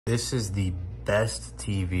This is the best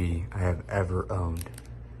TV I have ever owned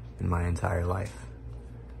in my entire life.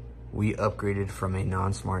 We upgraded from a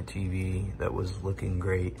non-smart TV that was looking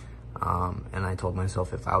great. And I told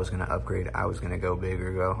myself if I was gonna upgrade, I was gonna go big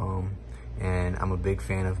or go home. And I'm a big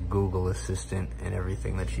fan of Google Assistant and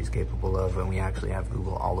everything that she's capable of. And we actually have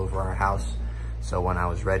Google all over our house. So when I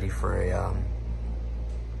was ready for a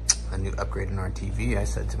new upgrade in our TV, I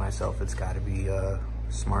said to myself, it's gotta be a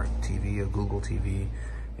smart TV, a Google TV.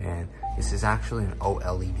 And this is actually an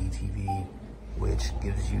OLED TV, which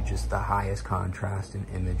gives you just the highest contrast and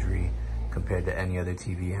imagery compared to any other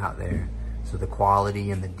TV out there. So the quality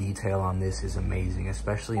and the detail on this is amazing,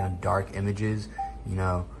 especially on dark images. You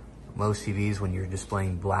know, most TVs, when you're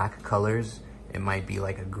displaying black colors, it might be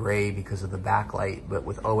like a gray because of the backlight, but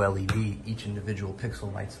with OLED, each individual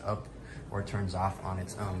pixel lights up or turns off on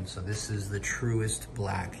its own. So this is the truest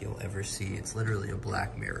black you'll ever see. It's literally a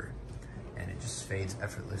black mirror, and it just fades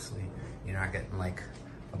effortlessly. You're not getting like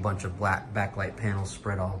a bunch of black backlight panels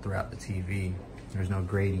spread all throughout the TV. There's no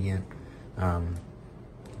gradient,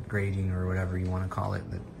 grading or whatever you want to call it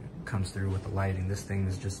that comes through with the lighting. This thing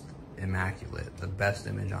is just immaculate. The best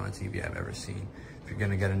image on a TV I've ever seen. If you're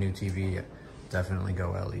gonna get a new TV, definitely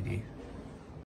go LED.